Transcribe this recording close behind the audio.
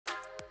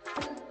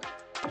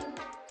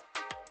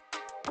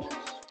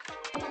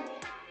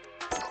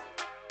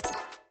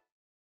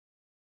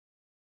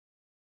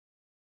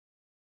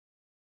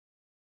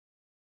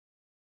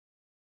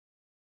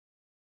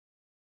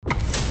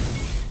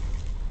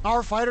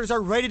Our fighters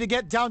are ready to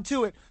get down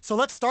to it, so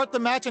let's start the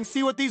match and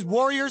see what these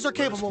warriors are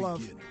capable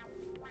of.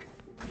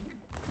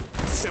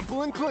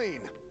 Simple and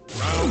clean.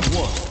 Round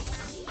one.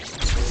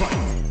 Fight.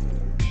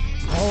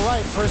 All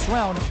right, first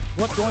round.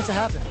 What's going to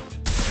happen?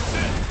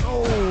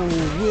 Oh,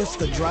 with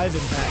the drive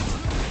impact.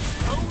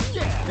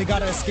 They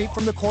gotta escape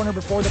from the corner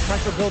before the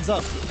pressure builds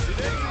up.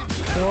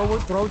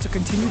 Forward throw to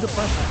continue the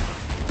pressure.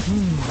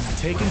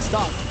 Taking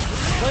stock.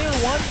 Player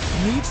one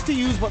needs to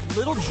use what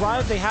little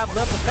drive they have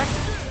left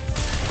effectively.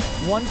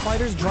 One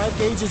fighter's drive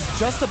gauge is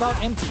just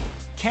about empty.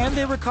 Can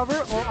they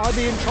recover, or are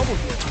they in trouble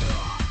here?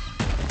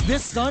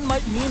 This stun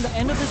might mean the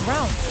end of this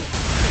round.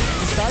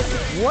 Besides,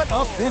 what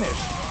a finish.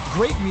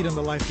 Great meat on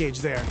the life gauge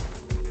there.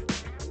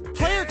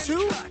 Player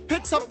two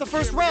picks up the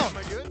first round.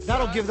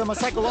 That'll give them a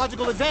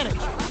psychological advantage.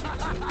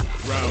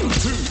 Round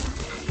two.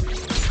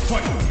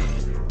 Fight.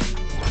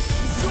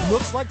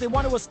 Looks like they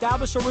want to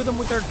establish a rhythm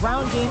with their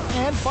ground game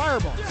and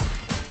fireballs.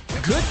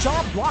 Good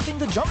job blocking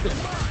the jump in.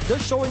 They're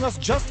showing us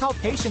just how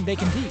patient they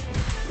can be.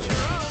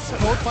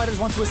 Both fighters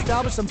want to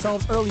establish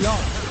themselves early on.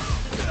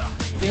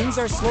 Things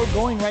are slow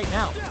going right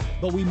now,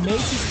 but we may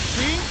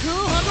see Shinku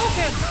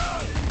Hadouken!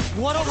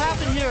 What'll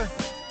happen here?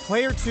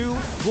 Player two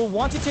will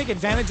want to take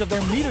advantage of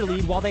their meter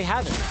lead while they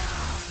have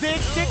it. Big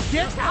Stick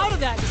gets out of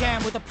that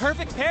jam with a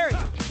perfect parry.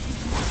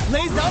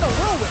 Lays down a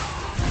whirlwind.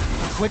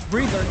 Quick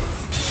breather.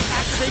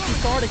 Activate the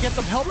star to get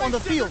some help on the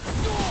field.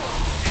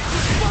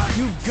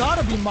 You've got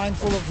to be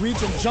mindful of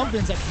reach and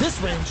jump-ins at this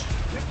range.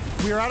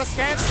 We're at a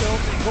standstill,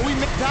 but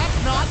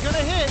that's not going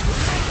to hit.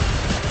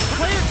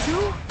 Player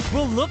two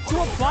will look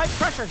to apply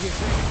pressure here.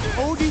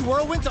 OD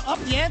Whirlwind to up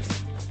the ante.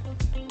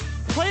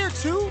 Player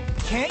two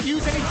can't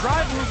use any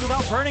drive moves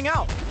without burning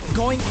out.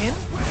 Going in,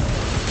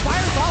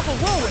 fires off a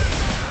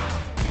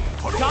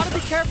whirlwind. Gotta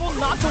be careful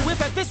not to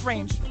whip at this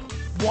range.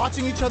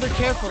 Watching each other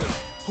carefully.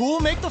 Who will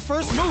make the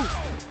first move?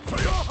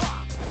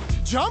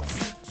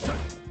 Jumps?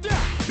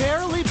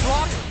 Barely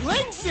blocks,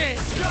 links it!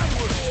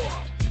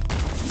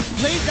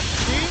 Lays the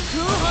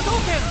Shinku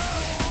Hadouken!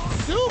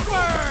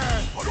 Super!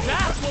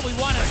 That's what we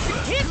want to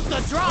see. Hit the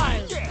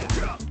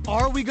drive!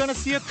 Are we gonna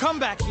see a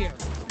comeback here?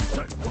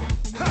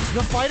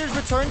 The fighters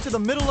return to the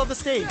middle of the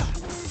stage.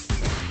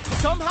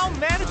 Somehow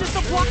manages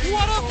to block.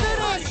 What a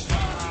finish!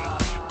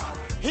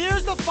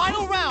 Here's the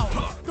final round.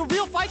 The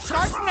real fight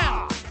starts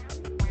now.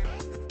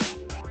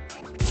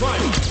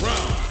 Fight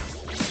round.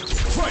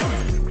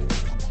 Fight.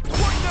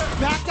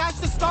 Backdash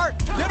to start.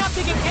 They're not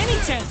taking any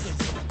chances.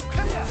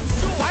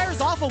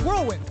 Fires off a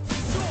whirlwind.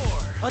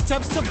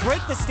 Attempts to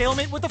break the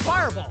stalemate with the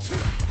fireball.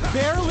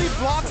 Barely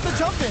blocks the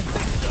jump in.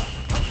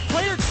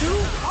 Player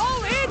two,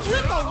 all in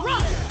with the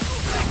rush.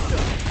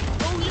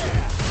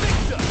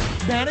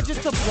 Manages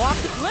to block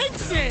the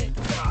links it.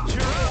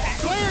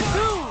 Player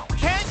two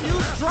can't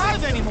use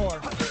drive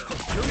anymore.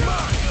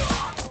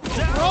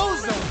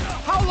 Throws them.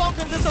 How long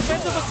can this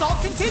offensive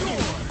assault continue?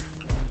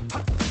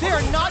 They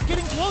are not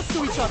getting close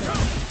to each other.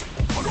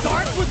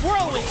 Starts with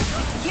whirlwind.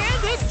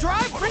 Can this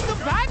drive bring them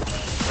back?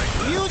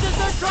 Uses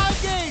their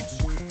drive gauge.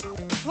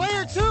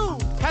 Player two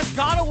has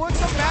got to work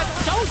some magic.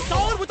 So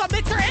solid with a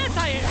mixer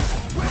anti-air.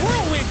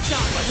 Whirlwind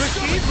shot.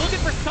 Rashid looking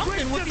for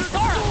something with the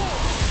star.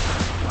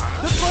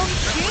 The Brody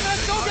team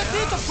has no get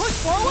to push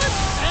forward.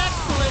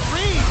 Excellent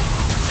read.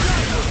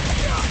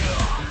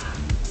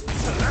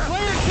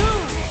 Player two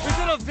is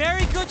in a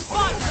very good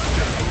spot.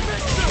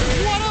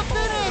 What a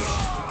finish.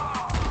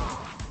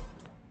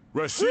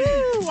 Rashid.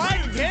 Woo,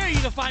 I dare you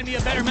to find me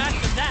a better match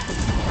than that.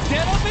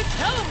 Get up and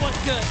tell him what's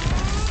good.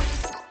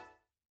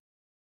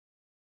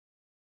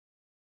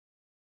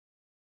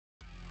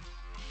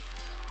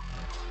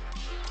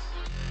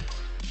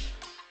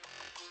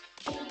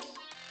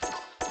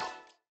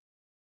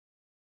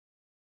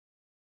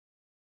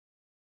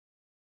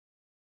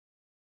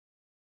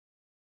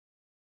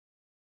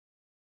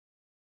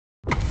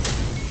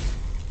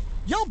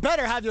 Y'all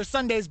better have your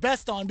Sunday's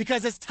best on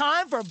because it's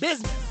time for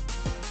business.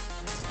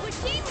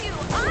 Washimu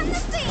on the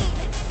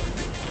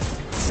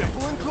scene!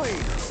 Simple and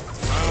clean.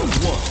 Round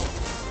one.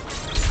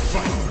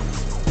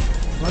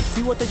 Fight. Let's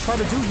see what they try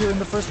to do here in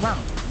the first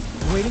round.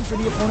 Waiting for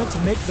the opponent to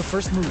make the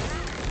first move.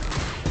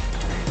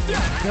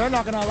 They're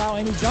not going to allow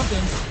any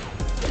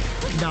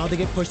jump-ins. Now they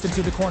get pushed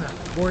into the corner,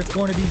 where it's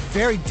going to be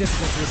very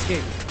difficult to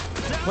escape.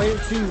 Player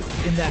two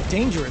in that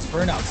dangerous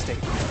burnout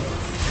state.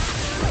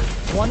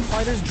 One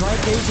fighter's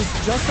drive gauge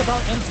is just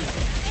about empty.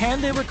 Can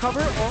they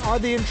recover, or are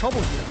they in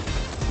trouble here?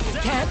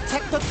 Can't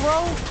tech the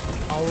throw?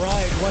 All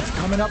right, what's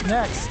coming up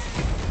next?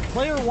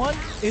 Player one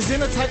is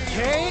in a tight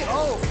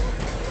KO.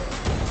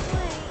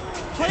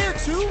 Player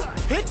two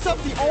picks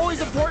up the always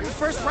important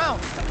first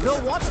round.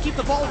 They'll want to keep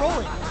the ball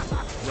rolling.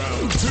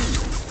 Round two.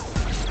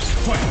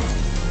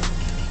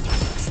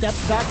 Fight.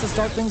 Steps back to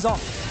start things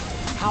off.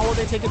 How will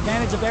they take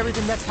advantage of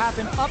everything that's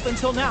happened up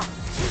until now?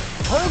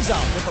 Holds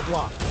out with a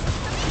block.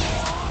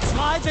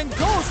 Slides and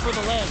goes for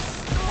the legs.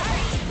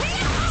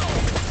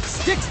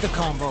 Sticks the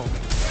combo.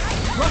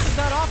 Brushes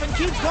that off and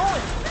keeps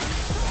going.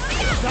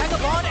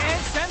 Vagabond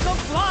and sends them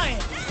flying.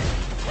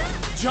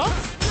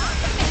 Jumps?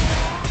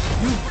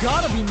 You've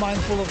got to be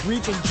mindful of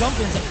reach and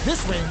jump-ins at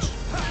this range.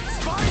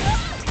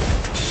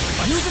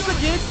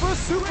 Disengage for a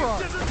super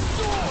art.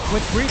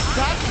 With brief,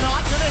 that's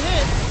not gonna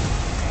hit.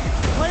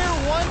 Player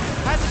 1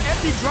 has an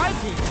empty drive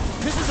gauge.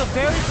 This is a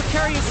very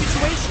precarious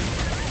situation.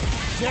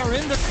 They're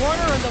in the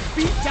corner and the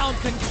beatdown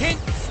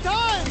continues.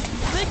 Stunned!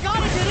 They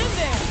gotta get in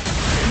there.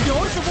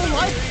 Noticeable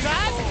life,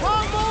 that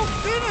combo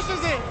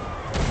finishes it.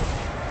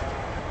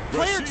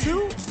 Player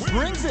 2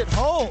 brings it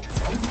home.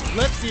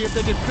 Let's see if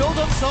they can build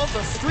themselves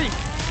a streak.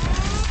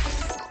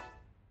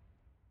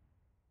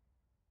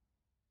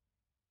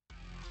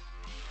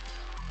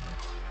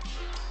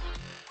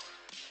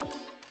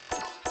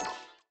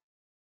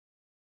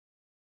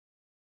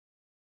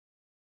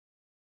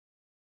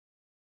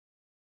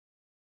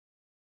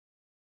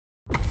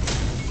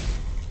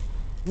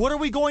 What are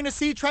we going to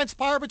see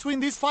transpire between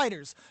these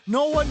fighters?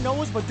 No one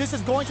knows, but this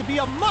is going to be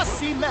a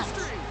must-see match.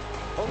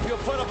 Hope you'll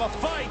put up a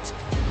fight.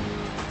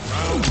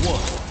 Round 1.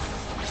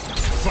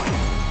 Fight.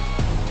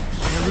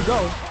 Here we go.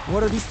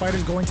 What are these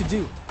fighters going to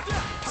do?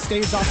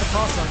 Staves off the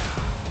cross-up.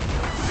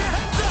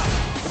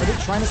 Are they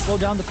trying to slow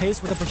down the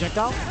pace with a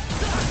projectile?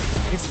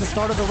 It's the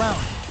start of the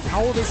round.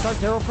 How will they start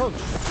their approach?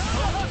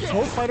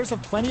 Both fighters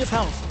have plenty of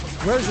health.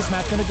 Where is this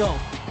match going to go?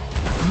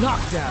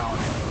 Knockdown.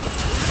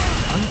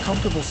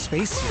 Uncomfortable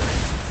space here.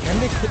 Can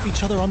they clip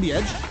each other on the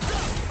edge?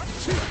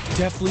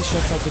 Deftly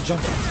shuts out the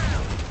jumper.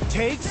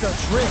 Takes a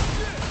trip.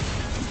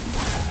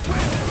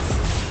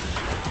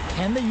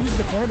 Can they use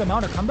the corner to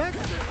mount a comeback?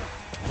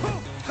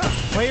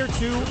 Player 2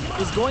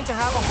 is going to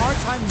have a hard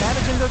time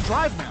managing their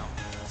drive now.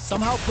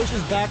 Somehow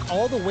pushes back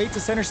all the way to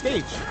center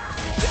stage.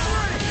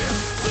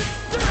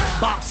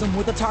 Bops him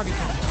with a target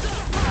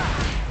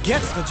combo.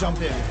 Gets the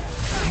jump in.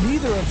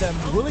 Neither of them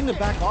willing to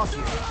back off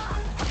here.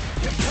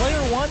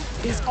 Player 1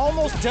 is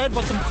almost dead,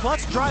 but some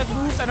clutch drive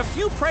moves and a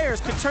few prayers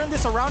could turn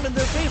this around in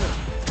their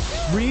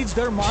favor. Reads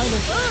their mind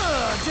and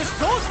just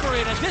goes for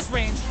it at this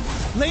range.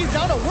 Lays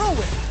down a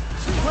whirlwind.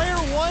 Player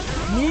 1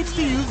 needs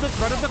to use the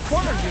threat of the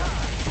corner here.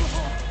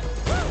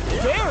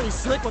 Very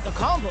slick with the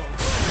combo.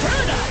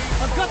 Turn out!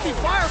 A gutsy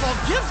fireball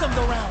gives them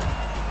the round.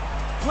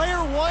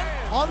 Player 1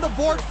 on the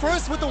board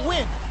first with the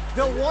win.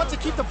 They'll want to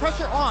keep the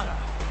pressure on.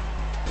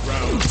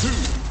 Round 2.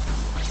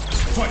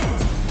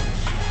 Fight.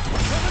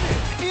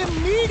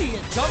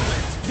 Immediate jumper.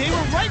 They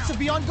were right to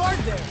be on guard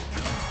there.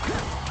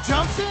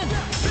 Jumps in.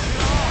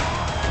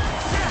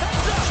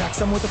 Checks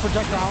him with the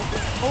projectile.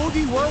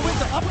 OD whirlwind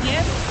to up the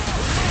ante.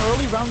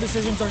 Early round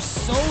decisions are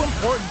so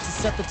important to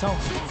set the tone.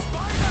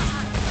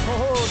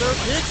 Oh, their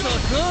picks a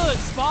good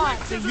spot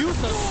to use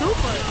the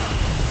super.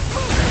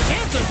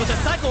 Answers with a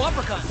psycho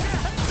uppercut.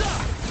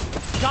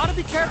 Gotta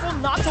be careful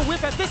not to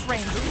whip at this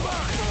range.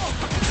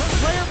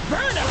 Player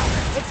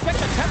burnout. Expect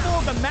the tempo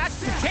of the match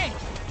to change.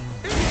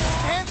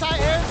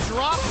 Anti-air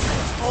drop.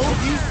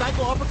 OD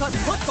psycho uppercut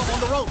puts them on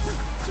the rope.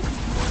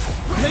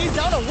 Lays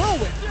down a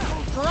whirlwind.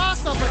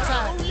 Cross up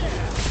attack.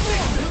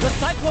 The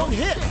cyclone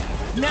hit.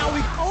 Now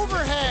we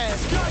overhead.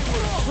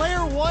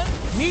 Player 1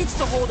 needs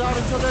to hold out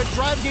until their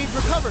drive gauge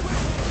recovers.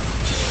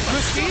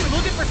 Christine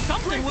looking for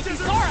something with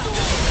Isara.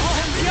 Oh,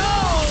 yo,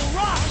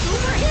 Rock,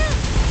 super hit.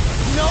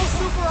 No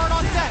super art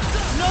on deck.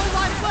 No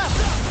life left.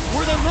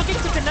 Were they looking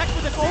to connect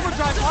with an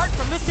overdrive art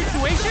from this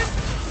situation?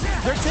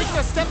 They're taking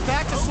a step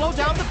back to slow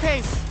down the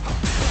pace.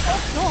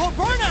 Oh,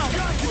 burnout!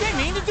 Did they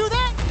mean to do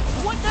that?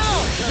 What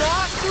now?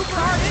 Rock super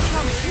art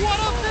incoming. What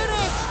a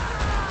finish!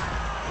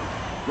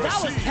 That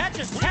was catch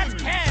as catch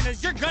can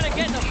as you're gonna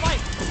get in a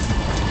fight.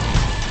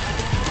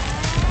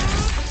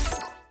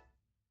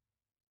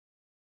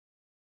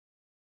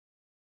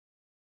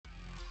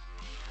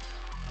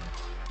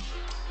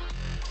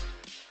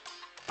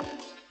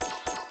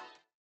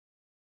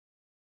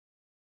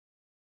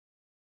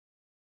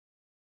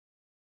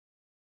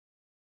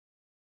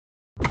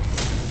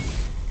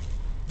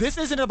 This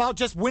isn't about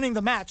just winning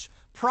the match.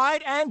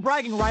 Pride and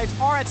bragging rights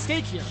are at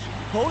stake here.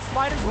 Both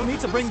fighters will need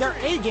to bring their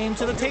A game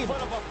to the table.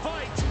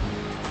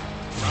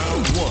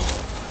 Round 1.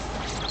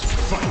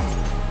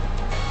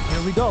 Fight.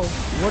 Here we go.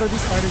 What are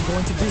these fighters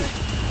going to do?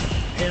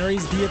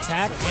 Parries the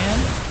attack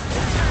and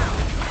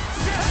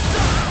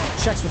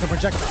checks with the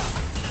projectile.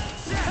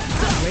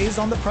 Lays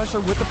on the pressure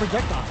with the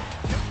projectile.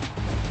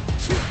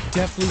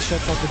 Deftly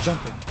shuts out the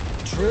jumping.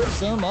 Trips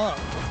him up.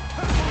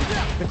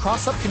 The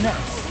cross-up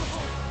connects.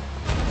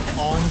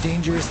 On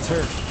dangerous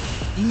turf.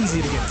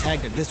 Easy to get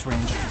tagged at this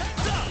range.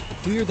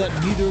 Clear that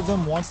neither of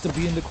them wants to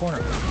be in the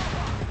corner.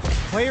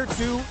 Player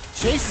 2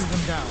 chases them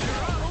down.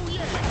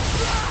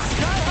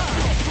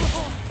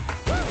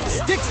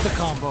 Sticks the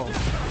combo.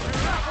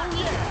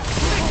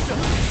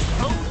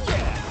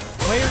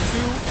 Player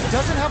 2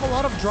 doesn't have a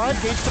lot of drive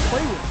gauge to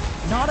play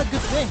with. Not a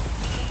good thing.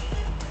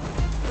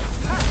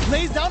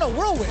 Lays down a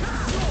whirlwind.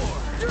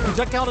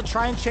 Projectile to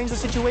try and change the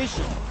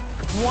situation.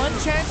 One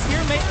chance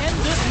here may end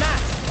this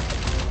match.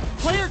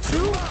 Player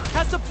 2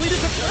 has depleted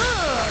the...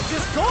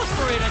 just goes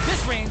for it at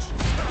this range.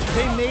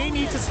 They may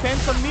need to spend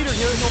some meter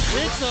here.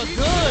 It's a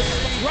good.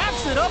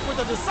 Wraps it up with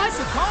a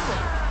decisive combo.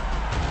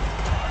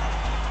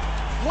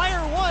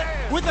 Player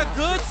 1 with a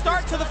good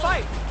start to the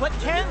fight. But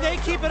can they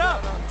keep it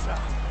up?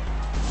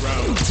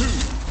 Round 2.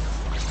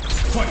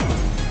 Fight.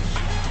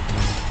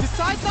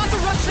 decides not to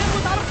rush in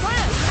without a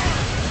plan.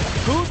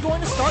 Who's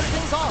going to start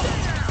things off?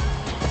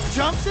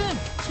 Jumps in.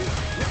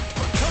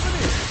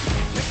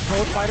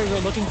 Both fighters are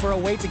looking for a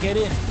way to get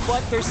in,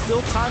 but there's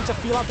still time to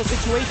feel out the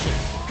situation.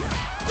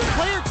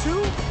 Player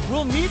 2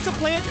 will need to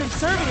play it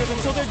conservative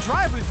until their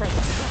drive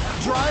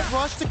refreshes. Drive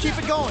rush to keep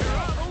it going.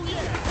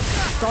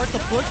 Start the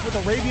push with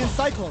Arabian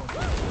Cyclone.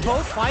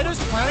 Both fighters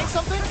planning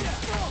something?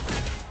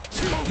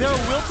 Their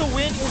will to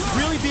win is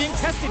really being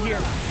tested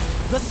here.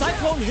 The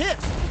Cyclone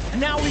hits.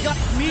 Now we got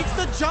meets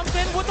the jump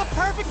in with a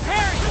perfect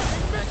parry.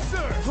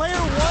 Player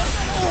 1,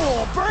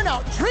 oh,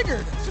 burnout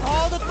triggered.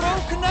 Oh, the throw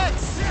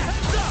connects.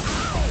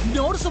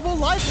 Noticeable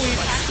life lead.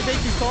 Activate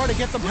the star to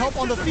get some help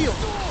on the field.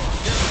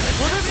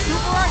 Will this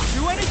super art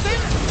do anything?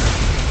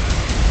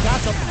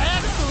 That's an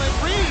excellent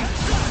read.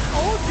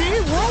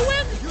 OD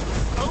whirlwind?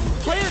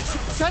 Player 2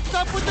 sets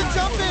up with the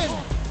jump in.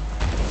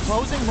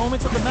 Closing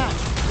moments of the match.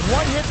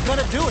 One hit's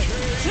gonna do it.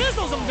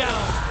 Chisels him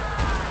down.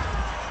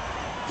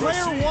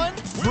 Player 1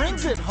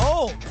 brings it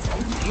home.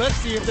 Let's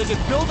see if they can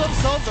build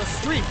themselves a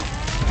streak.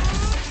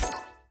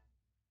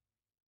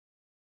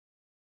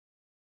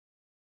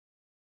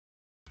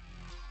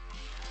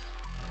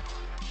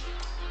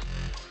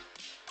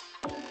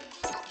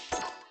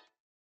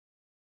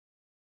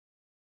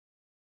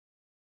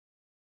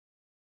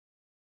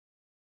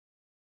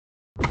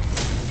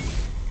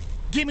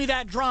 Give me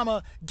that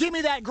drama, give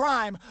me that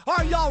grime.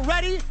 Are y'all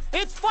ready?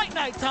 It's fight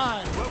night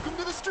time. Welcome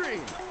to the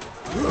stream.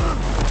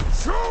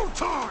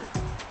 Showtime!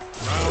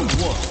 Round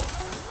 1.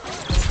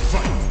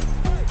 Fight!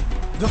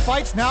 The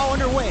fight's now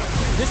underway.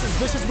 This is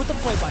Vicious with the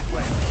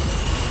play-by-play.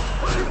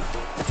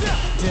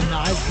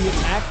 Denies the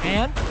attack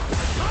and...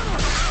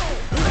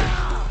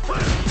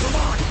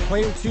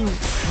 Player 2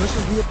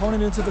 pushes the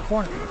opponent into the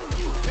corner.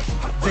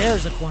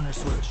 There's a corner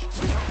switch.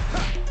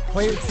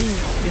 Player 2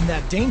 in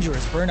that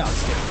dangerous burnout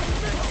state.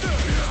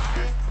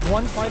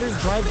 One fighter's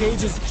drive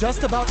gauge is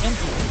just about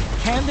empty.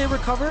 Can they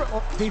recover?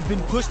 Oh, they've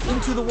been pushed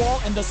into the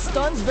wall and the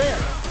stun's there.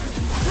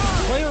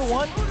 Player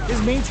 1 is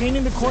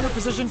maintaining the corner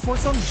position for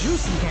some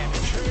juicy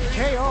damage.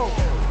 KO.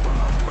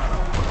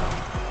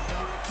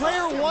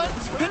 Player 1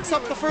 picks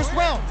up the first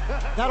round.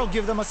 That'll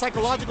give them a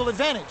psychological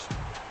advantage.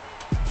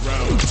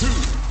 Round 2.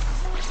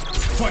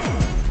 Fight!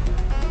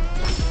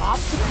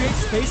 Opts to create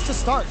space to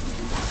start.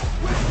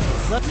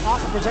 Lets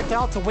off a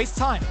projectile to waste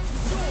time.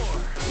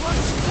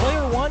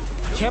 Player 1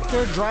 kept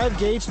their drive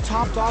gauge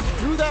topped off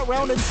through that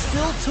round and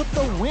still took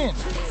the win.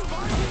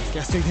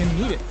 Guess they didn't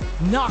need it.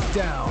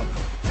 Knockdown.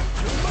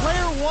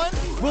 Player 1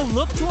 will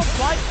look to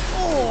apply...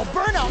 Oh,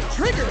 burnout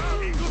triggered.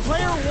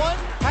 Player 1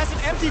 has an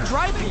empty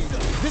drive gauge.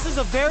 This is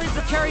a very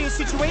precarious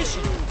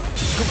situation.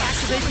 Go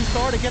activate the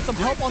star to get some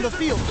help on the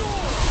field.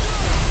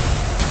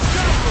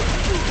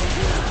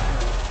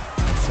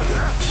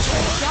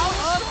 Shout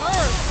on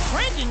Earth,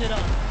 cranking it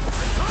up.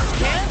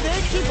 Can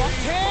they keep up?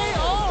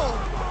 KO!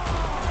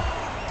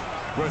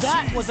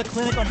 That was a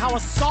clinic on how a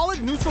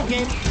solid neutral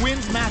game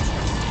wins matches.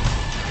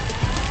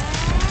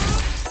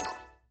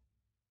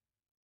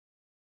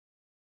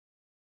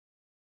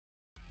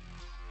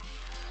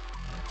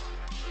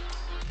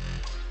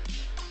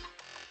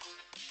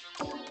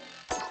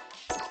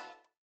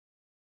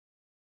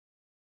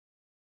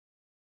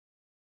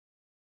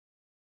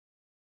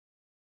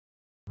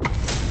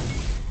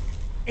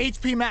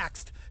 HP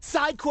maxed,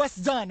 side quests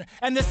done,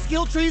 and the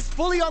skill tree's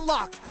fully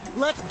unlocked.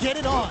 Let's get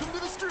it on. Welcome to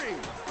the stream.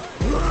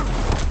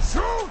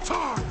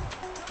 Showtime!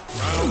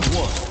 Round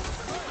 1.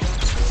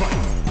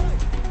 Fight!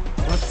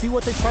 Let's see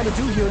what they try to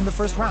do here in the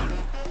first round.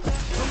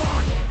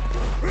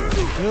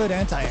 Good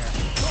anti-air.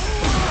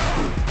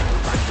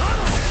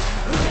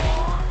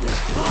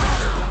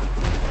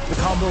 The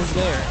combo's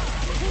there.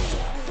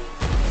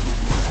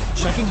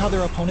 Checking how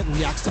their opponent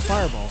reacts to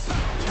fireballs.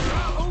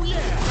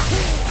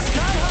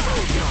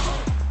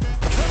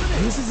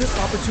 Uses this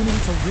opportunity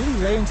to really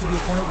lay into the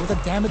opponent with a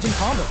damaging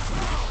combo.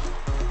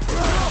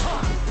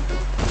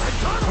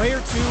 Player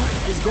 2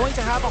 is going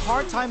to have a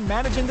hard time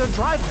managing their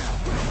drive now.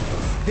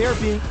 They're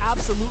being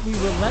absolutely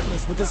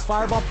relentless with this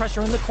fireball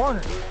pressure in the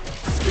corner. So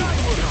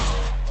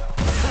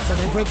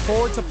they break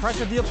forward to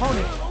pressure the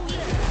opponent.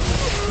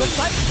 The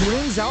fight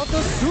brings out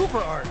the super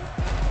art.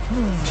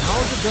 How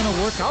is it gonna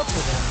work out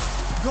for them?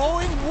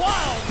 Going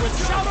wild with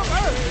Shout of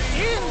Earth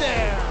in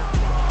there!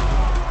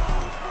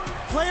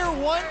 Player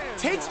 1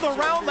 takes the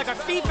round like a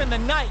thief in the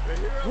night.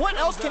 What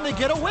else can they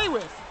get away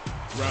with?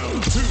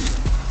 Round 2.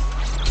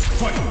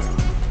 Fight!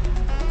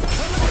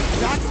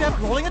 Backstep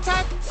rolling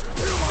attack?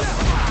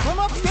 From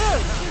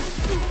upstairs!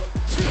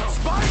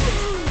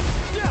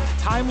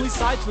 Timely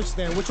side switch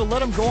there, which will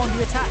let him go on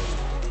the attack.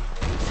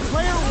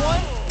 Player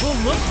 1 will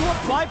look to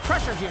apply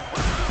pressure here.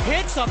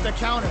 Hits up the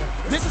counter.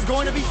 This is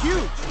going to be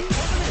huge.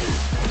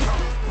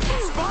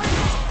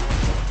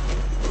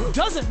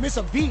 Doesn't miss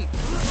a beat.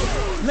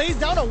 Lays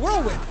down a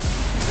whirlwind.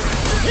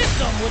 Hits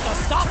them with a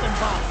stop and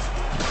bounce.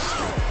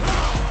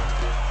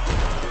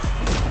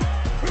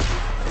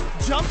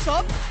 Jumps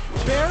up,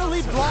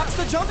 barely blocks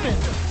the jump in.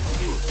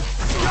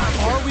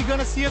 Are we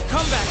gonna see a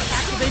comeback?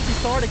 Activate the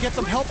star to get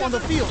some help on the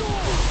field.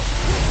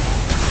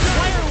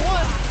 Player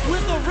 1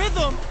 with the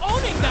rhythm,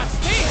 owning that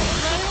stage.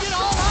 Letting it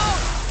all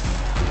out.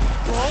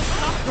 Throws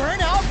not burn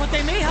out, but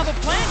they may have a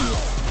plan here.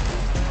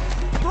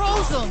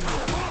 Throws them.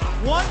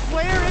 One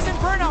player is in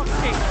burnout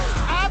state.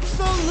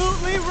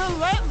 Absolutely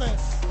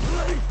relentless.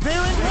 They're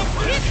in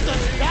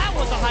resistance. That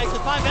was the highest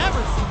if I've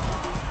ever seen.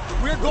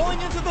 We're going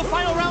into the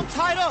final round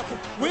tied up.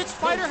 Which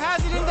fighter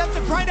has it in them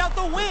to grind out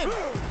the win?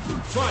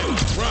 Final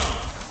round.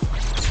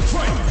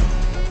 Fight!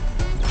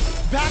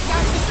 Back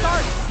at the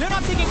start. They're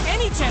not taking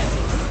any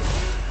chances.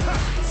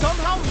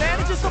 Somehow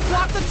manages to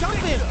block the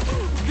jump in.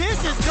 This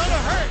is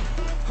gonna hurt.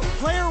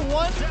 Player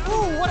one,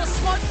 ooh, what a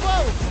smart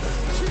blow.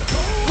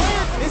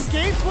 Player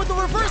escapes with the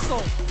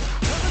reversal.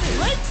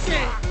 Leg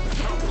shake.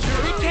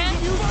 He can't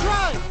use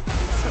drive.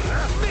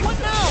 What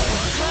now?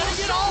 Trying to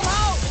get all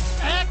out.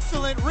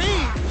 Excellent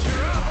read.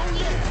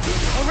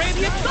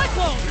 Arabian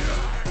Cyclone.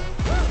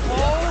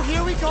 Oh,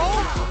 here we go.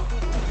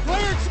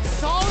 Player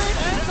solid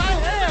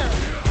anti-air.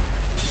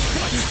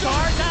 He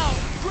stars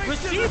out.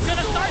 Receive's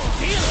gonna start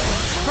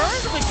dealing.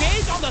 Burns the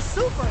gauge on the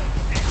super.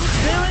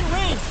 They're in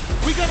range.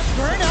 We gonna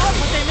burn out,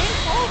 but they may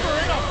over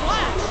in a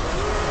flash.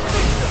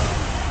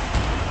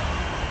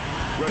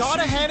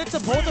 Gotta hand it to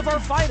both of our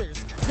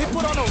fighters. They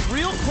put on a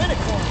real clinic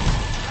for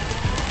us.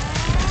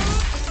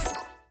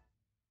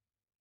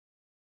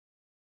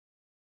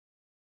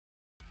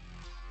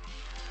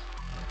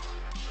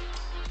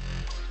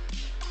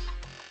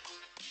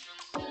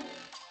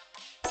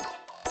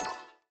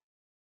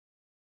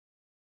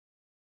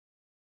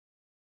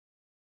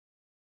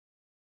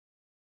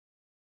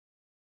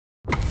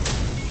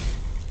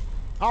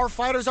 Our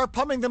fighters are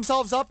pumping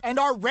themselves up and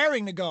are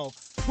raring to go.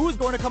 Who's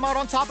going to come out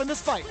on top in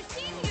this fight?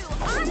 Continue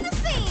on the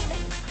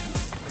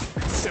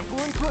scene. Simple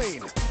and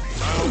clean.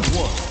 Round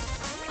one.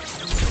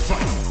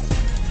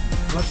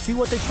 Fight! Let's see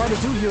what they try to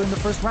do here in the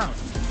first round.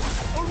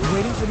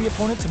 Waiting for the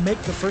opponent to make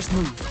the first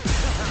move.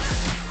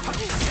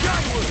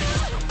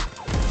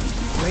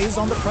 Lays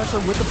on the pressure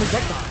with the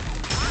projectile.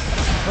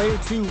 Player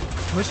two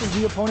pushes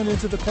the opponent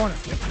into the corner.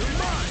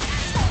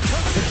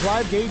 The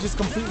drive gauge is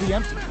completely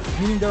empty,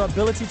 meaning their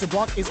ability to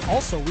block is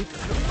also weaker.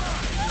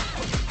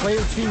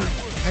 Player two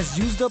has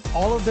used up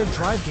all of their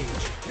drive gauge.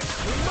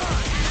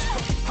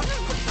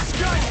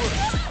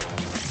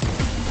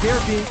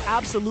 They're being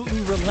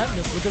absolutely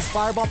relentless with this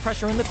fireball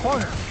pressure in the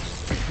corner.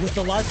 With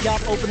the life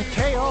gap open,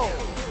 KO.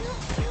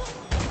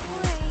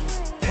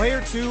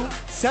 Player two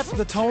sets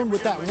the tone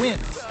with that win.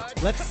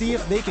 Let's see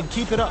if they can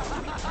keep it up.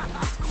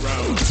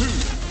 Round two.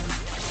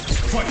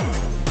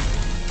 Fight!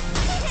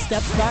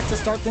 Steps back to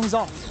start things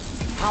off.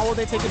 How will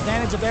they take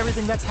advantage of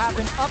everything that's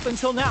happened up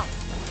until now?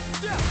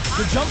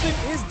 The jumping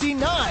is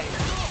denied.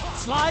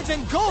 Slides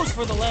and goes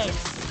for the legs.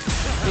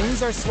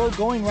 Things are slow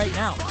going right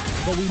now,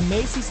 but we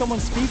may see someone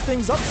speed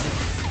things up soon.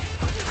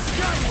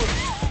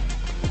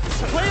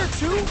 Player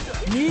two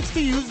needs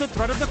to use the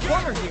threat of the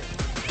corner here.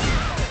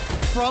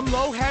 From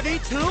low heavy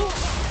to,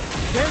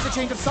 there's a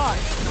change of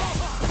sides.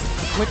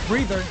 Quick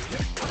breather.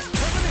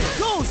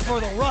 Goes for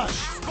the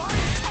rush.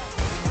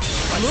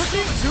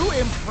 Looking to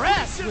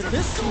impress with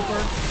this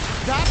super.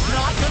 That's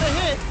not gonna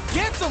hit.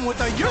 Gets him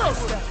with a Euro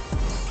step.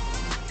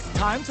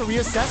 Time to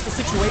reassess the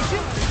situation.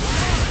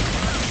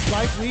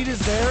 Life lead is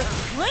there.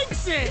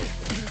 Links it.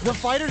 The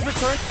fighters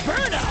return.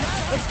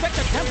 Burnout. Expect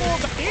a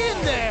tempo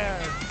in there.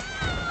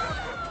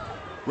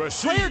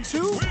 Rashid Player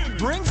two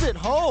wins. brings it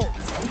home.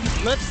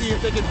 Let's see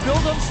if they can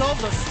build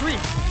themselves a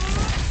streak.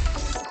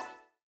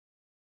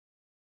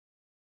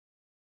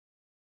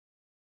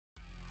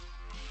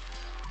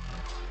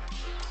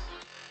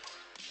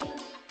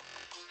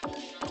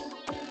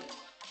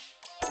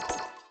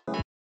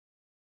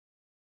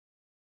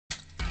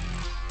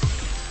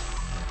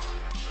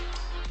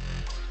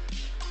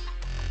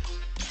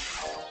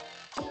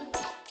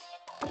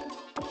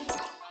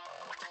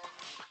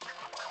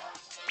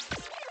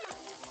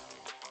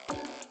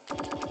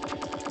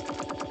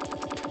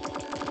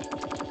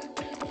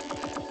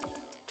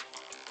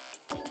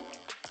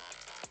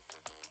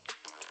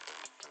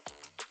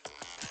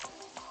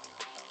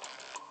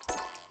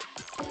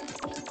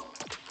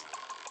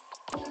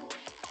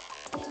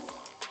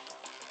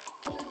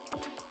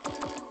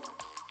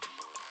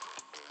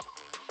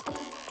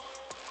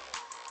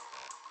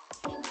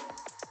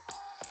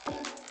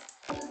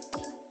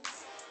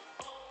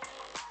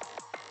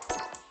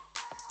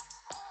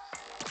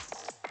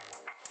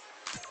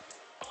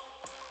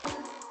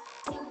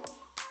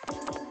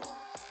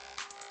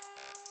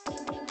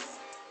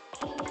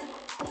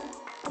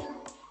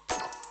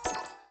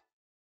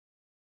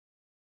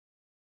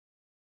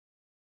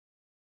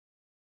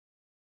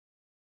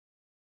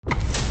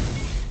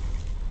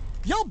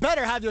 Y'all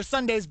better have your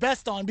Sunday's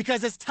best on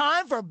because it's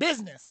time for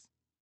business.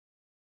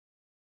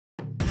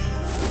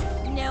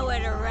 Nowhere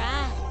to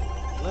run.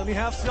 Let me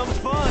have some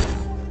fun.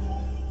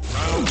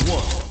 Round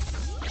one.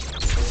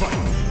 Fight!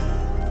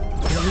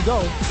 Here we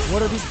go.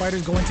 What are these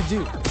fighters going to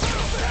do?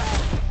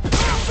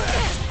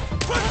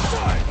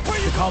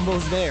 The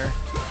combo's there.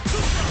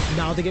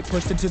 Now they get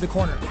pushed into the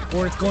corner,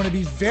 or it's going to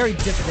be very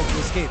difficult to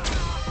escape.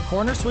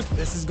 Corner switch,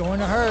 this is going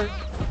to hurt.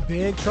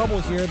 Big trouble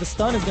here. The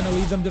stun is going to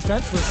leave them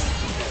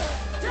defenseless.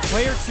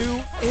 Player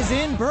 2 is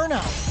in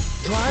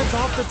burnout. Drives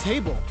off the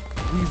table.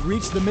 We've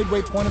reached the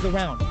midway point of the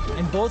round,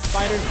 and both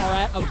fighters are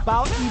at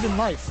about even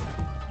life.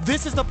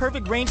 This is the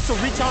perfect range to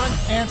reach out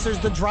and answers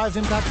the drive's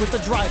impact with the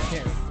drive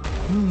kick.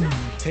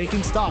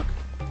 Taking stock.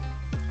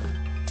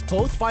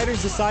 Both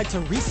fighters decide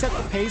to reset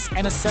the pace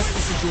and assess the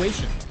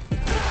situation.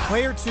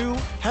 Player 2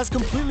 has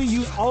completely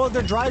used all of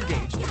their drive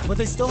gauge, but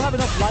they still have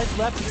enough life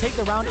left to take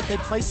the round if they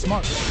play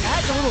smart.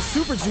 Adds a little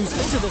super juice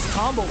into this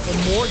combo for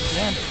more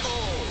damage.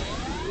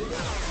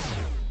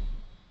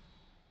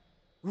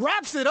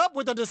 Wraps it up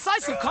with a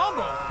decisive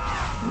combo.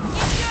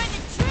 Enjoy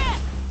the trip.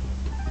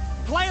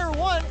 Player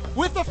 1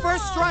 with the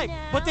first strike,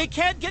 but they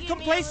can't get Give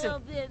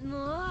complacent. me a little bit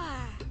more.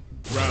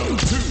 Round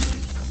 2.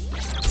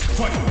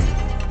 Fight!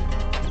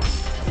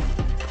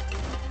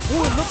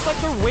 Ooh, it looks like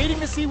they're waiting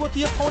to see what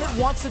the opponent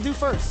wants to do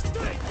first.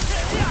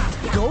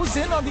 Goes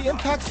in on the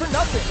impacts for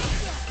nothing.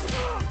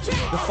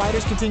 The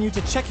fighters continue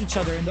to check each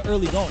other in the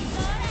early going.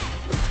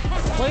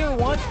 Player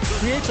 1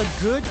 creates a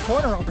good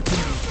corner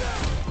opportunity.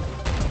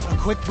 A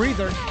quick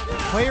breather.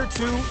 Player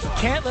 2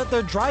 can't let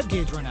their drive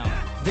gauge run out.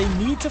 They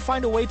need to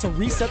find a way to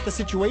reset the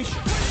situation.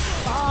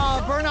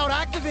 Burnout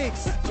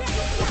activates.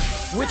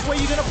 Which way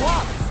are you gonna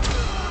block?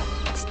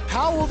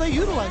 How will they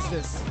utilize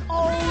this?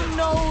 Oh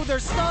no, they're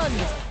stunned.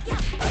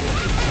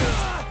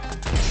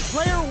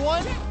 Player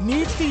 1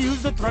 needs to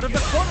use the threat of the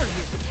corner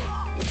here.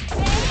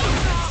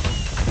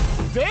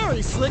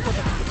 Very slick with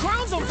it.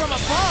 Crowns him from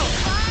above.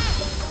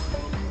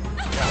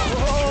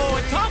 Oh,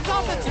 it tops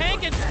off the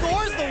tank and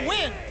scores the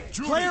win.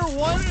 Player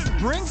 1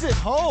 brings it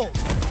home.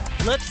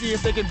 Let's see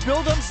if they can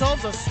build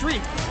themselves a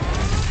streak.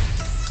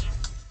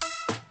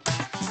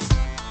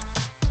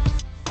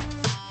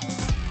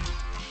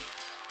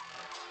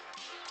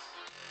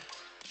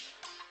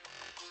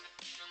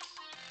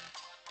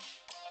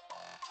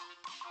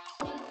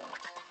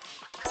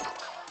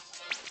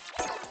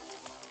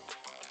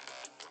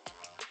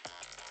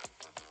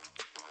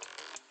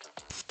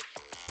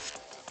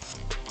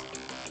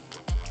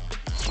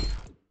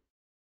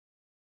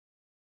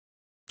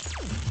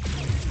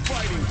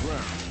 Fighting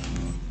round.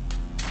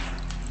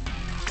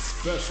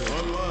 Special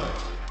online.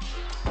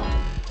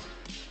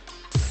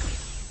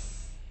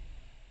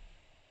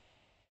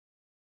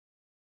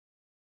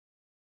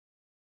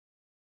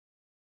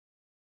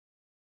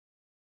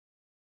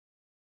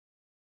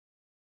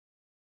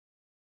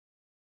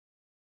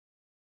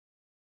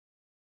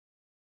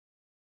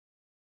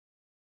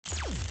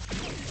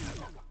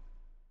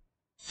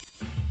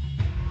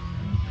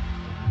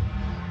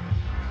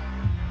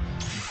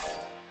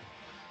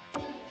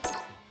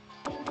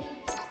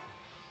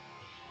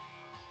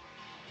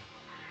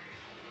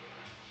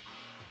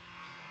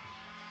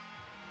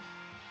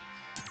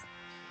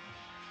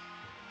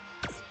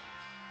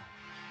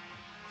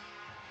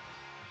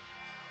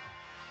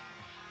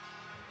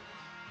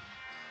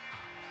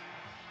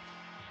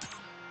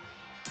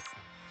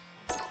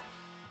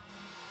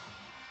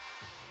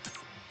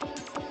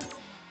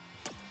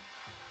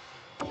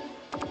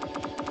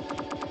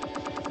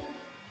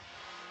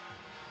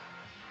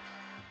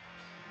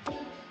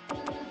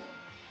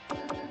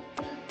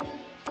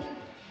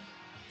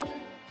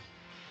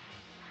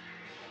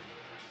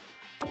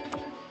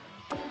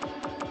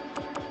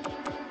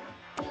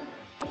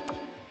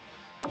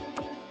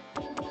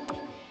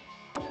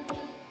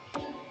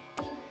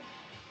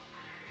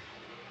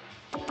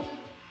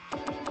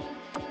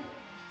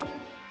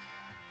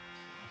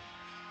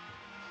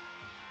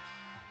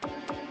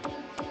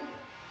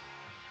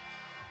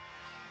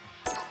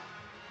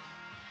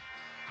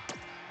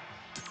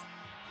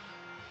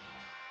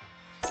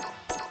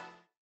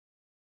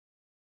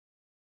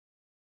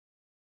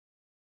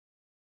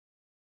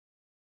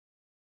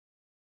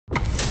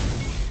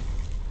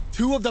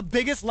 Two of the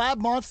biggest lab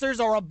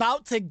monsters are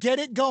about to get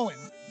it going.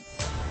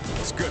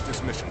 Let's get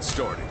this mission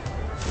started.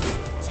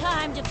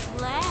 Time to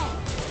play.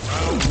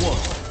 Round 1.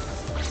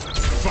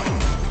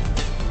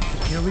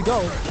 Fight! Here we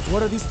go.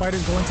 What are these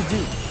fighters going to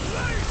do?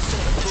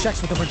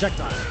 Checks with a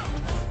projectile.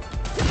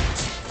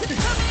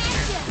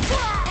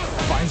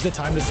 Finds the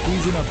time to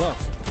squeeze in a buff.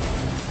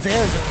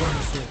 There's a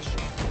corner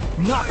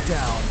switch.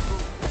 Knockdown.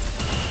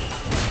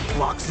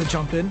 Blocks the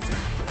jump in.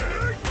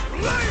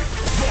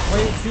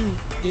 Player 2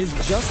 is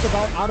just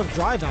about out of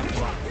drive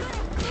after all.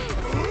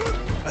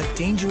 A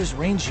dangerous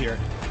range here.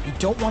 You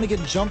don't want to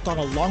get jumped on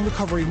a long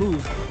recovery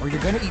move or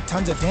you're going to eat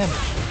tons of damage.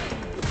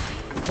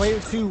 Player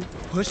 2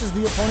 pushes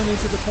the opponent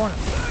into the corner.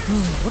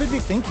 What are they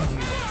thinking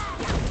here?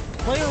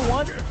 Player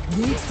 1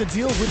 needs to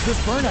deal with this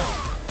burnout.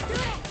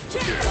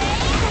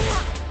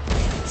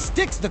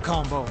 Sticks the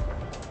combo.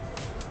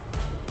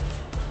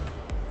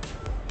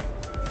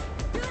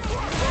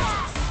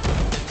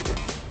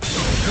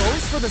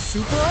 Goes for the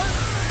super art?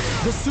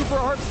 The super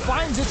art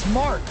finds its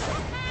mark.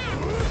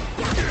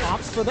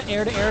 Opts for the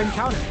air-to-air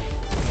encounter.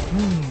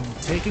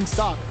 Taking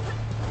stock.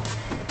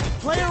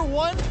 Player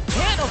 1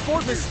 can't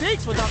afford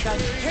mistakes without that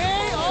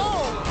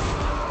KO!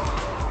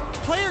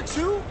 Player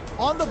 2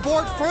 on the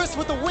board first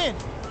with the win.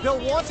 They'll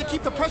want to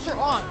keep the pressure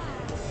on.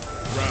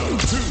 Round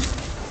 2.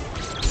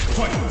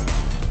 Fight!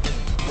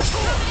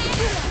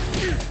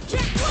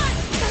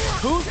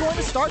 Who's going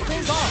to start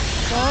things off?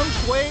 Feng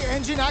Shui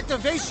engine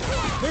activation.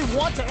 They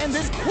want to end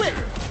this quick.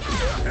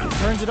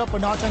 Turns it up a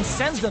notch and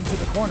sends them to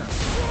the corner.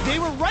 They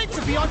were right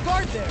to be on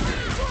guard there.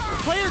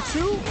 Player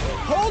 2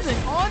 holding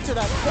on to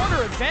that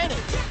corner advantage.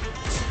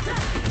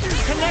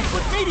 Connect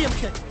with medium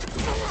kick.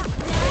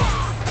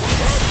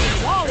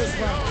 Flawless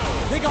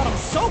round. They got him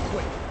so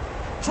quick.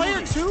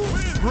 Player 2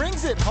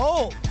 brings it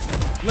home.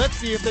 Let's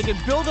see if they can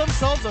build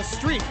themselves a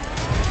streak.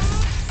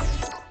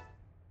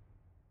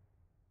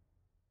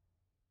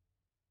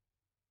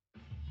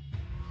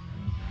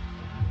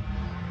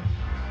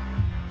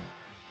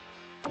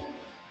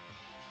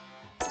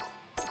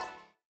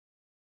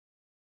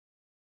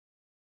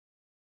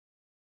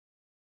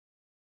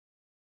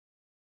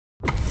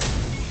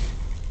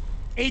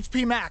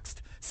 HP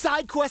maxed,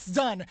 side quests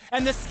done,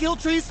 and the skill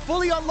tree's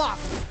fully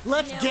unlocked.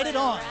 Let's get it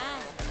on.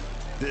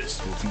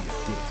 This will be a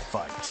good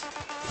fight.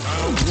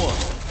 Round 1.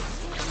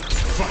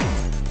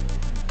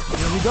 Fight.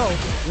 Here we go.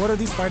 What are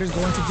these fighters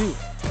going to do?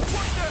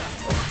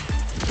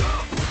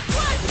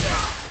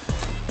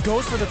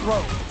 Goes for the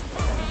throw.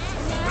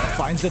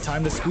 Finds the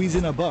time to squeeze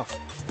in a buff.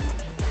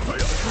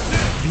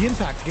 The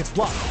impact gets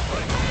blocked.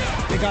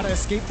 They gotta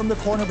escape from the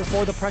corner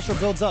before the pressure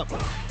builds up.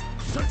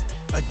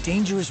 A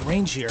dangerous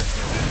range here.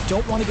 You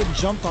don't want to get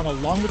jumped on a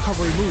long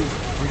recovery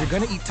move, or you're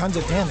gonna eat tons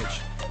of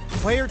damage.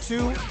 Player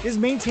 2 is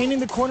maintaining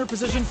the corner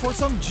position for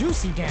some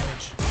juicy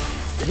damage.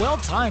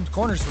 Well-timed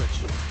corner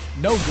switch.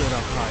 No good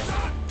up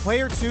high.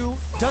 Player 2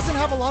 doesn't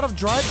have a lot of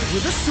drive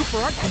with a super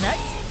art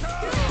connect.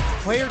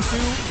 Player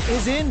 2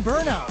 is in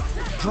burnout.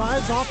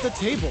 Drives off the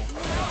table.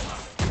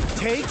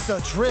 Takes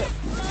a trip.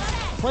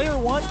 Player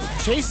 1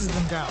 chases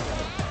them down.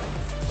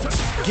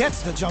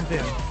 Gets the jump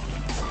in.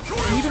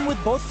 Even with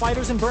both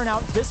fighters in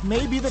burnout, this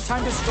may be the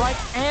time to strike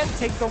and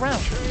take the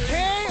round.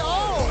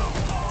 KO!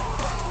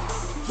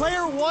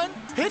 Player 1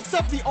 picks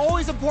up the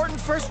always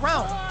important first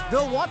round.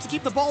 They'll want to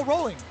keep the ball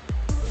rolling.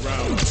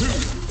 Round 2.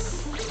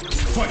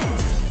 Fight.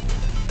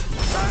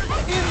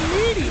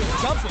 Immediate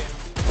jump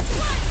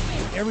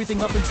in.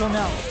 Everything up until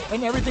now,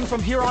 and everything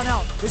from here on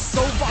out, is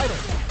so vital.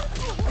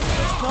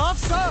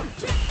 Buffs up.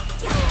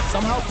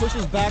 Somehow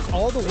pushes back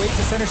all the way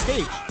to center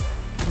stage.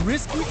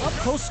 Risky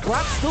up-close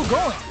scrap still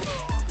going.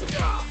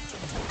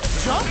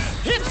 Jump,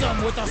 hits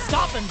him with a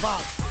stop and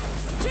bop.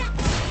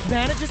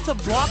 Manages to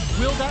block.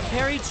 Will that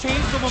parry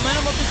change the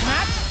momentum of this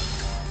match?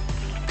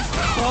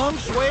 Feng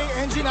Shui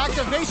engine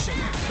activation.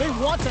 They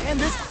want to end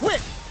this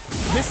quick.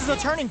 This is a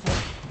turning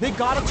point. They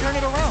gotta turn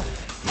it around.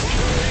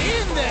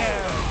 In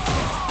there!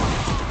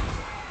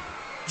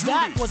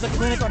 That was a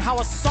clinic on how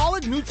a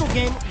solid neutral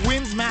game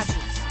wins matches.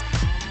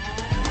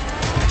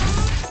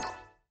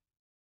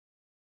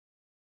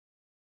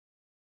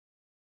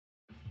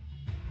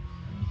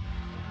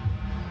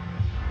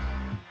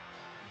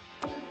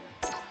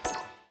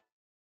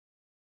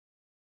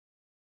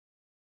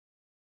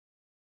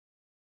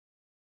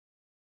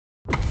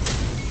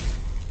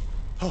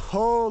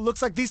 Oh,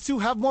 looks like these two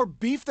have more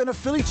beef than a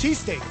Philly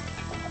cheesesteak.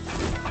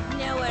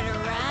 Nowhere to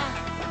run.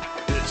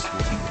 This will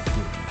be a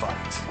good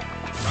fight.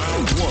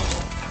 Round 1.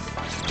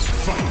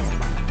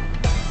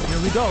 Fight.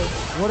 Here we go.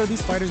 What are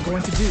these fighters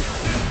going to do?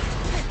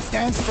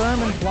 Stands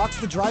firm and blocks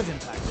the drive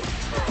impact.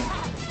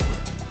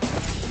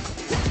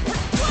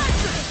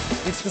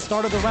 It's the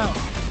start of the round.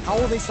 How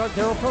will they start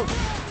their approach?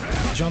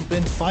 Jump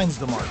in finds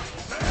the mark.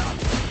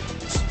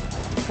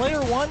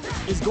 Player 1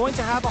 is going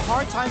to have a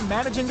hard time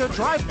managing their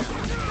drive now.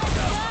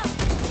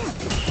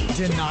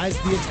 Denies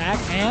the attack,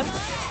 and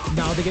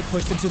now they get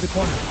pushed into the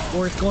corner,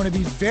 where it's going to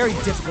be very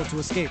difficult to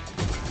escape.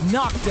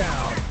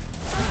 Knockdown.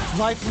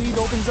 Life lead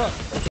opens up.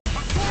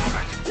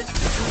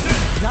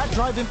 That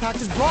drive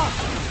impact is blocked.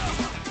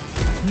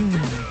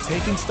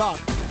 Taking stock.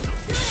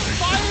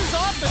 Fires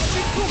off the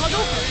Shiku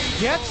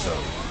Hadouken. Gets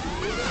him.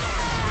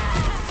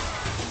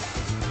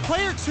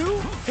 Player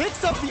 2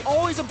 picks up the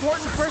always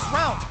important first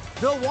round.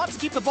 They'll want to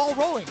keep the ball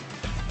rolling.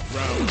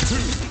 Round 2.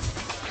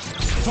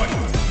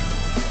 Fight.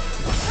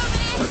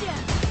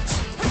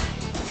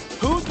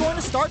 Who's going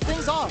to start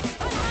things off?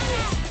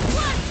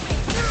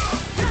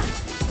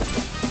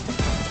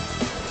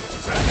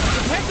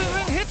 The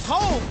Pentagon hits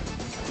home.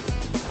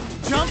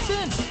 Jumps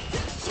in.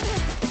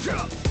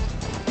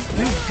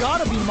 You've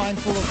got to be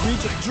mindful of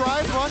reach.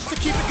 Drive rush to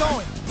keep it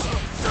going.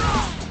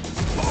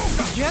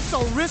 Gets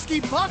a risky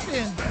buff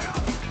in.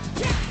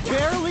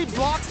 Barely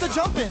blocks the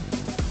jump in.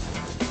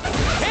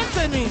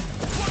 Anthony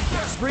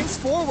springs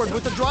forward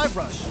with the drive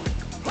rush.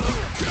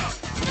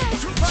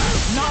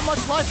 Not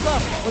much life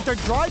left, but their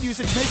drive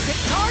usage makes it.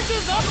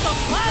 Charges up the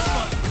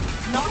plasma!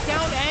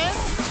 Knockdown, and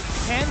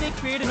can they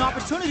create an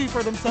opportunity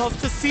for themselves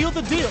to seal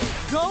the deal?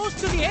 Goes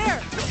to the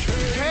air.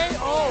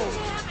 KO.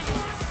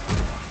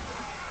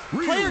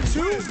 Player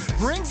 2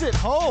 brings it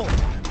home.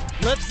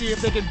 Let's see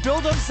if they can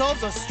build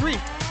themselves a streak.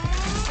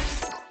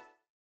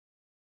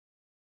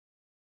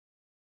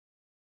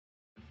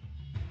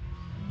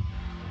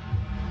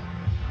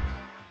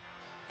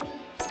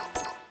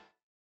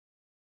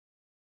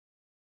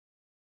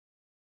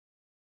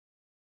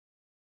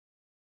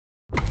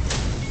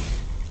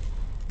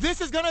 This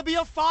is gonna be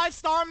a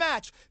 5-star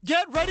match.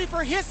 Get ready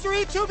for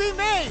history to be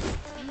made.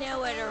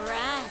 Nowhere to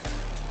run.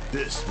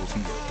 This will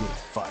be a good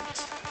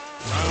fight.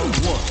 Round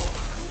 1.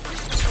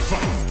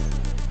 Fight.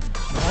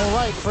 All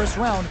right, first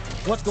round.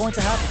 What's going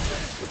to happen?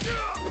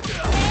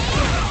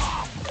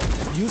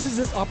 Uses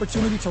this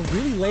opportunity to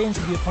really lay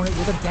into the opponent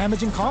with a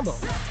damaging combo.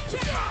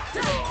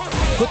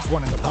 Puts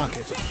one in the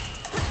pocket.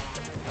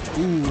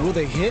 Ooh, will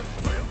they hit,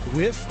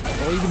 whiff,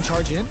 or even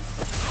charge in?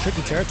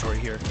 Tricky territory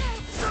here.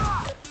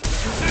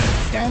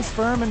 Stands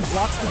firm and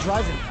blocks the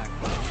drive impact.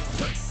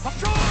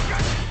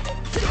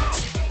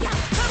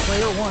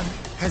 Player 1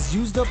 has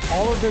used up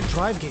all of their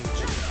drive gauge.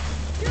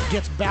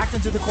 Gets backed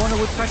into the corner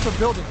with pressure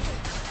building.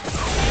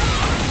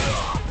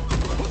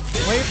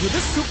 Wait, will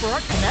this super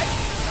art connect?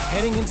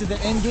 Heading into the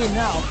end game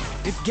now,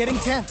 it's getting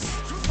tense.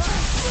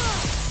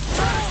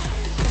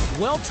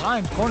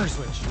 Well-timed corner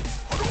switch.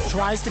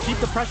 Tries to keep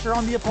the pressure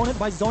on the opponent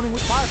by zoning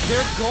with fire.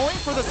 They're going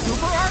for the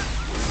super art?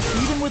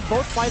 Even with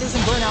both fighters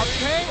in burnout,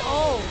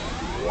 KO!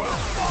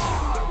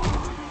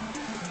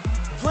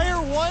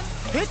 Player 1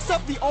 picks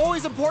up the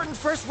always important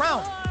first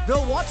round.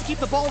 They'll want to keep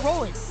the ball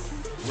rolling.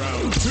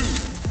 Round 2.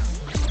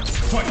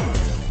 Fight.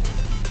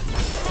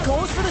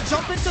 Goes for the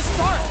jump in to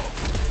start.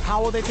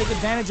 How will they take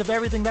advantage of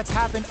everything that's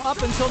happened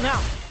up until now?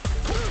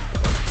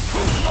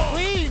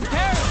 Clean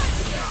parry.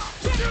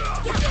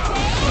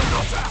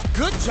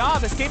 Good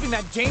job escaping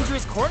that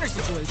dangerous corner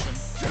situation.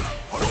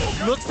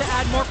 Looks to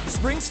add more,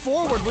 springs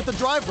forward with the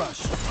drive rush.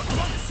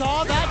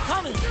 Saw that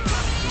coming.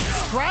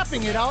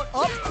 Scrapping it out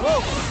up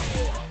close.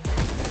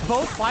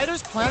 Both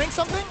fighters planning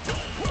something?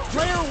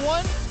 Player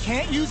 1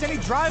 can't use any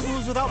drive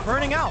moves without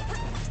burning out.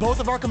 Both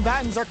of our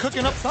combatants are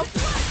cooking up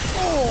something.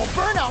 Oh,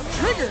 burnout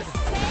triggered.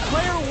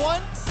 Player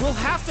 1 will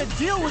have to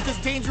deal with this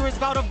dangerous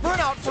bout of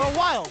burnout for a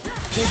while.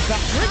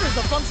 That triggers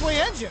the feng shui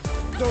engine.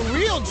 The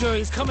real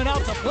jury's coming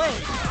out to play.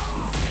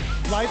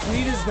 Life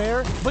lead is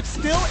there, but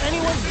still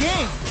anyone's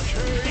game.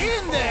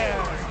 In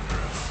there!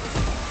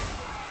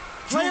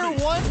 Player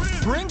 1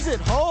 brings it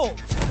home.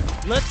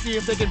 Let's see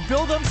if they can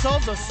build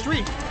themselves a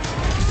streak.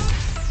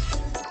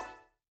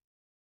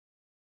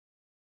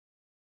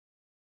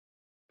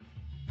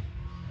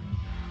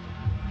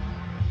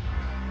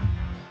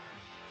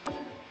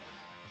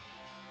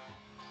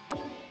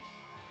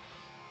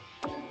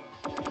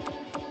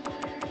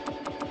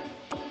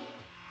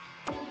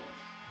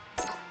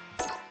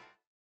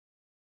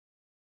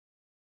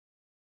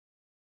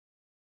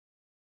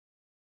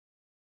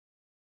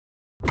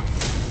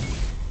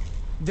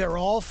 They're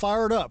all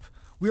fired up.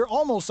 We're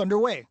almost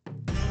underway.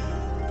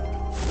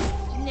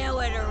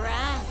 Nowhere to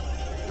run.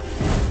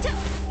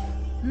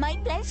 My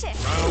pleasure.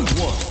 Round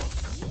 1.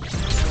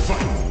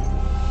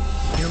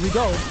 Fight. Here we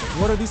go.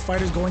 What are these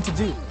fighters going to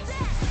do?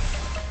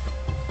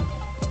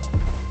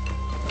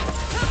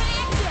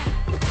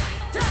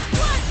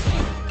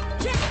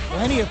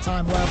 Plenty of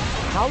time left.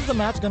 How's the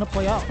match gonna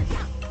play out?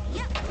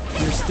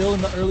 We're still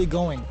in the early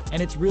going,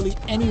 and it's really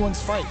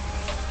anyone's fight.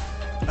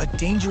 A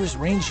dangerous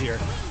range here.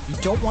 You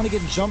don't want to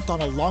get jumped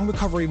on a long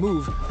recovery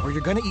move, or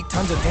you're gonna eat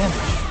tons of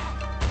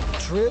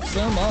damage. Trips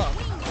him up.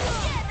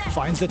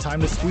 Finds the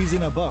time to squeeze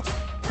in a buff.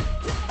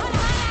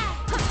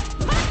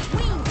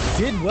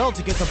 Did well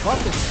to get the buff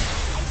in.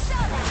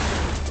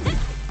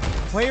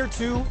 Player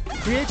 2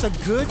 creates a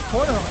good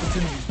corner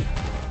opportunity.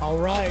 All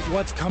right,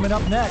 what's coming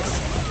up next?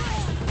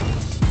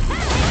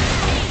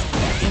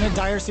 In a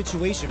dire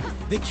situation,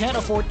 they can't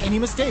afford any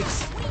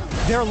mistakes.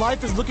 Their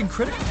life is looking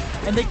critical,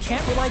 and they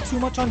can't rely too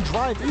much on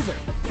drive either.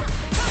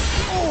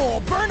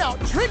 Oh, burnout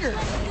triggered!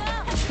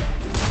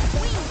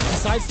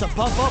 Decides to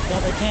buff up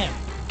while they can.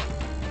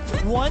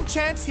 One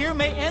chance here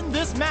may end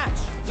this match.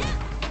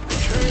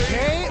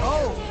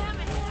 KO!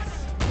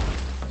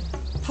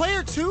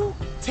 Player 2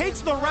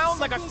 takes the round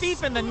like a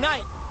thief in the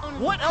night.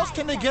 What else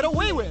can they get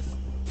away with?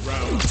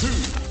 Round 2.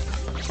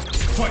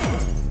 Fight.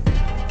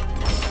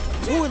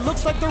 Ooh, it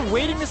looks like they're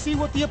waiting to see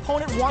what the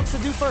opponent wants to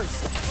do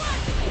first.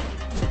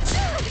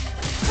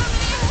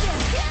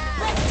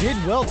 Did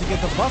well to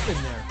get the buff in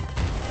there.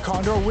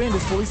 Condor Wind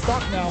is fully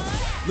stocked now.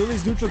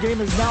 Lily's neutral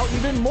game is now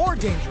even more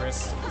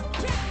dangerous.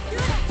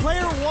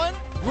 Player 1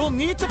 will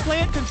need to play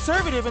it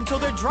conservative until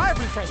their drive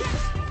refreshes.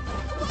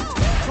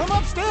 From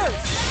upstairs,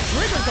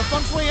 triggers the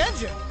feng shui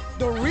engine.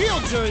 The real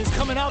jury's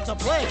coming out to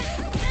play.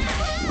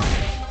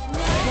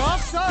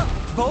 Buffs up.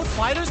 Both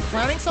fighters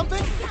planning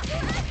something?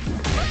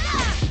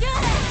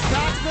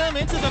 Backs them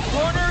into the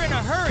corner in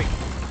a hurry.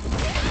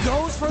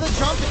 Goes for the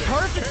jump,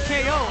 perfect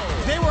KO.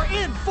 They were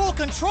in full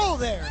control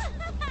there.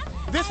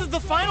 This is the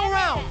final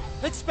round.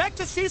 Expect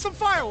to see some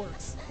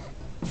fireworks.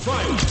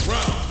 Final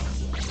round.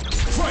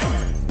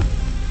 Fight.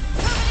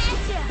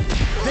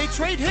 They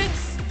trade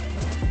hits.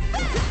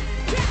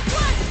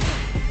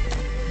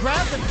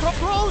 Grabs and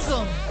throws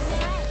them.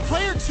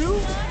 Player 2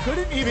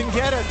 couldn't even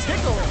get a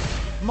tickle.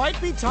 Might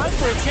be time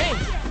for a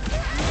change.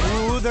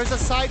 Ooh, there's a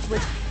side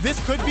switch. This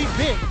could be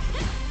big.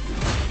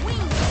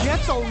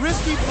 Gets a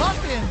risky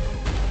puff in.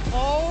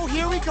 Oh,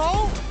 here we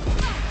go.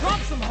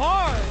 Drops him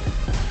hard.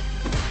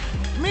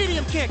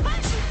 Medium kick.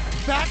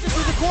 back into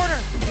the corner.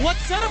 What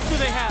setup do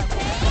they have?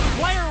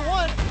 Player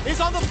 1 is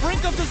on the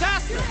brink of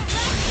disaster.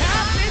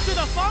 Tapped into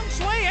the feng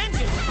shui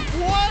engine.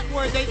 What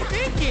were they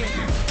thinking?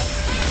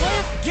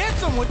 Player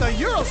gets him with a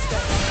Euro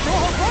step.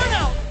 Oh,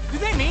 burnout!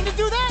 Did they mean to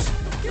do that?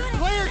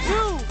 Player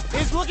 2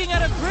 is looking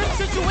at a grim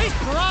situation.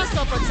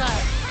 Cross-up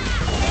attack.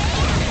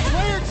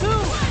 Player 2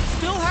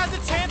 still has a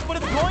chance, but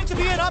it's going to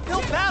be an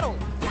uphill battle.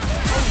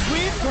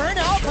 We burn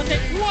out, but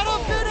what a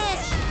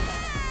finish!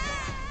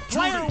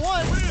 Player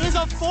 1 is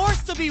a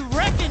force to be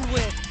reckoned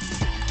with.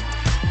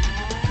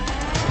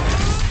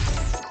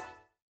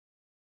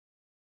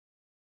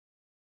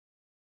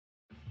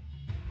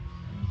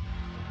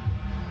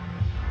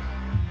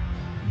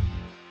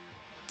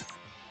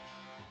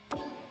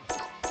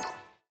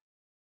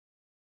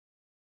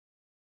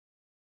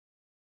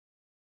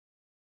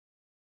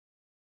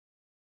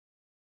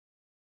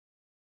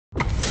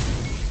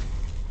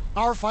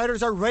 Our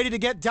fighters are ready to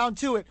get down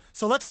to it,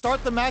 so let's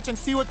start the match and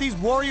see what these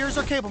warriors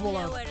are capable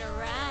of. Nowhere to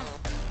run.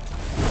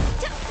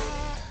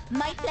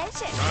 My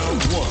pleasure.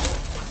 Round 1.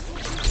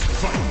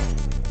 Fight.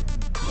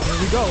 Here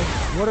we go.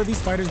 What are these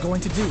fighters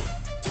going to do?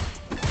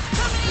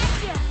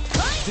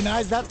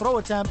 Denies that throw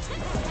attempt.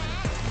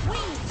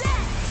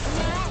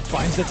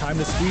 Finds the time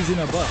to squeeze in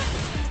above.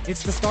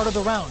 It's the start of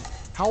the round.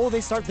 How will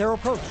they start their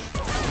approach?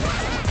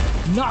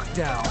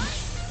 Knockdown.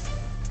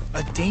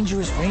 A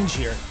dangerous range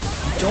here.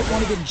 You don't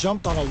want to get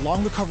jumped on a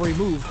long recovery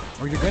move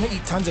or you're going to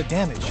eat tons of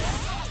damage.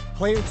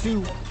 Player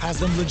 2 has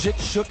them legit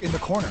shook in the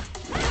corner.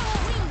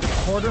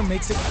 Quarter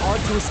makes it hard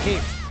to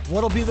escape.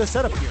 What'll be the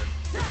setup here?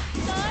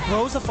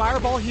 Throws a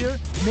fireball here,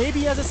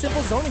 maybe as a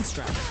simple zoning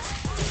strat.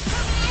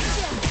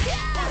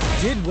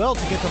 Did well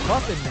to get the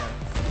buff in there.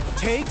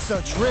 Takes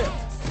a trip.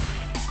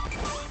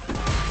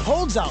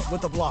 Holds out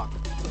with the block.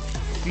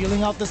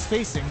 Feeling out the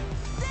spacing.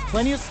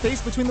 Plenty of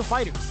space between the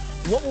fighters.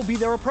 What will be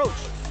their approach?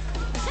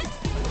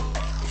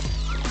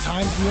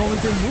 Time's the only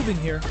thing moving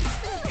here.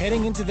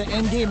 Heading into the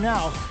end game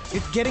now.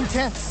 It's getting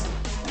tense.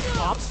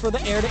 Opts for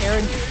the air-to-air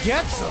and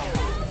gets him.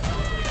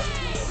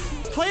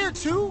 Player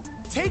 2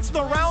 takes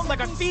the round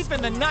like a thief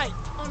in the night.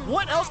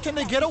 What else can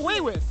they get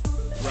away with?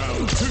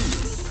 Round 2.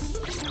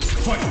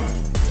 Fight.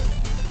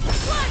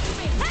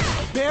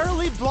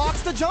 Barely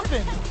blocks the jump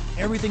in.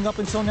 Everything up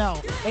until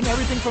now, and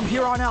everything from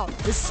here on out,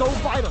 is so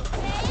vital.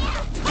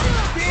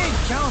 Big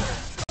counter.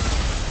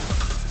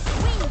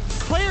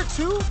 Player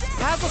 2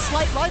 has a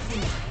slight life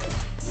lead.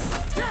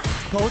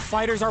 Both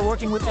fighters are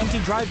working with empty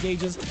drive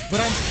gauges,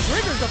 but I'm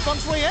triggers the feng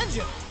shui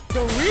engine.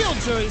 The real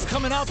jury's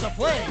coming out to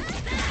play.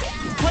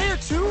 Player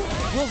 2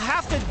 will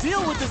have to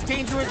deal with this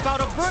dangerous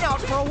bout of burnout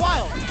for a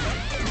while.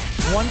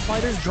 One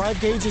fighter's drive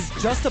gauge is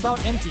just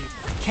about empty.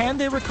 Can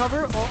they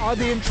recover or are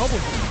they in trouble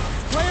here?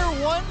 Player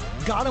 1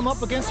 got him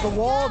up against the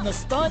wall and the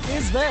stun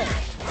is there.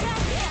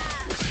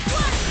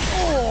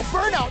 Oh,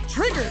 burnout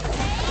triggered.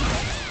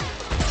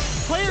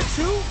 Player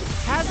 2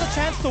 has the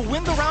chance to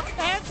win the round.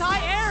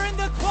 Anti-air in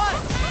the clutch.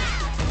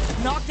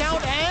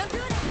 Knockdown and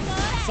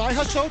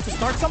Saihasho to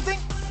start something.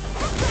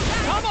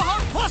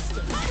 Tomahawk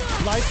Buster.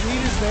 Life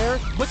lead is there,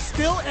 but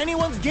still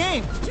anyone's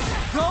game.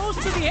 Goes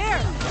to the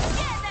air.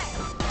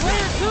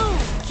 Player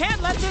 2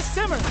 can't let this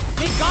simmer.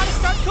 They gotta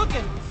start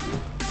cooking.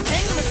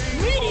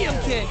 Famous medium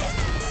kick.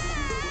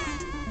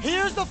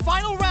 Here's the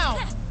final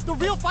round. The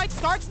real fight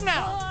starts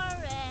now.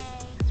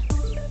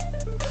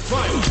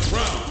 Final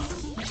round.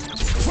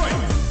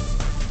 Fight.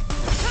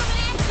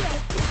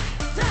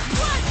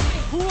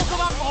 Who will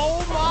come up?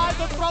 Oh my,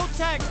 the throw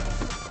tech.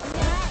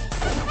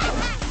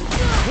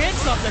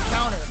 Hits up the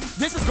counter.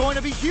 This is going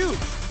to be huge.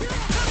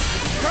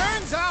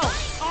 Turns out.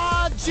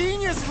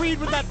 Genius read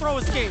with that throw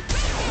escape.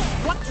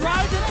 What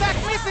drives it back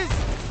misses?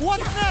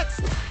 What's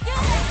next?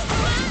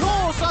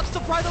 No, sucks to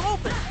pry them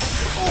open.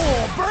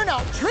 Oh,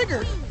 burnout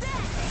triggered.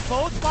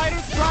 Both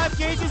fighters' drive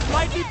gauges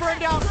might be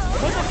burned out,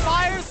 but the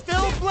fire's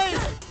still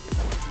blazing.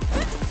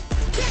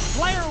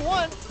 Player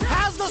 1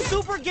 has the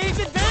super gauge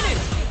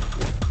advantage.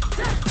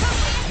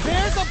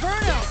 There's a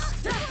burnout.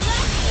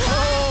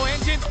 Oh,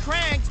 engine's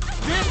cranked.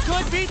 This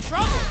could be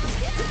trouble.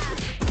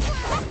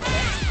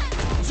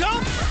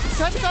 Jump!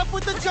 Sets up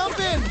with the jump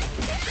in.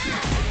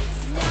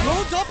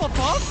 Loads up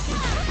above.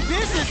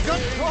 This is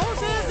good.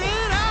 Closes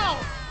it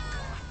out.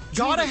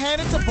 Gotta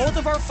hand it to both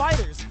of our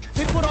fighters.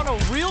 They put on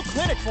a real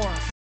clinic for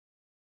us.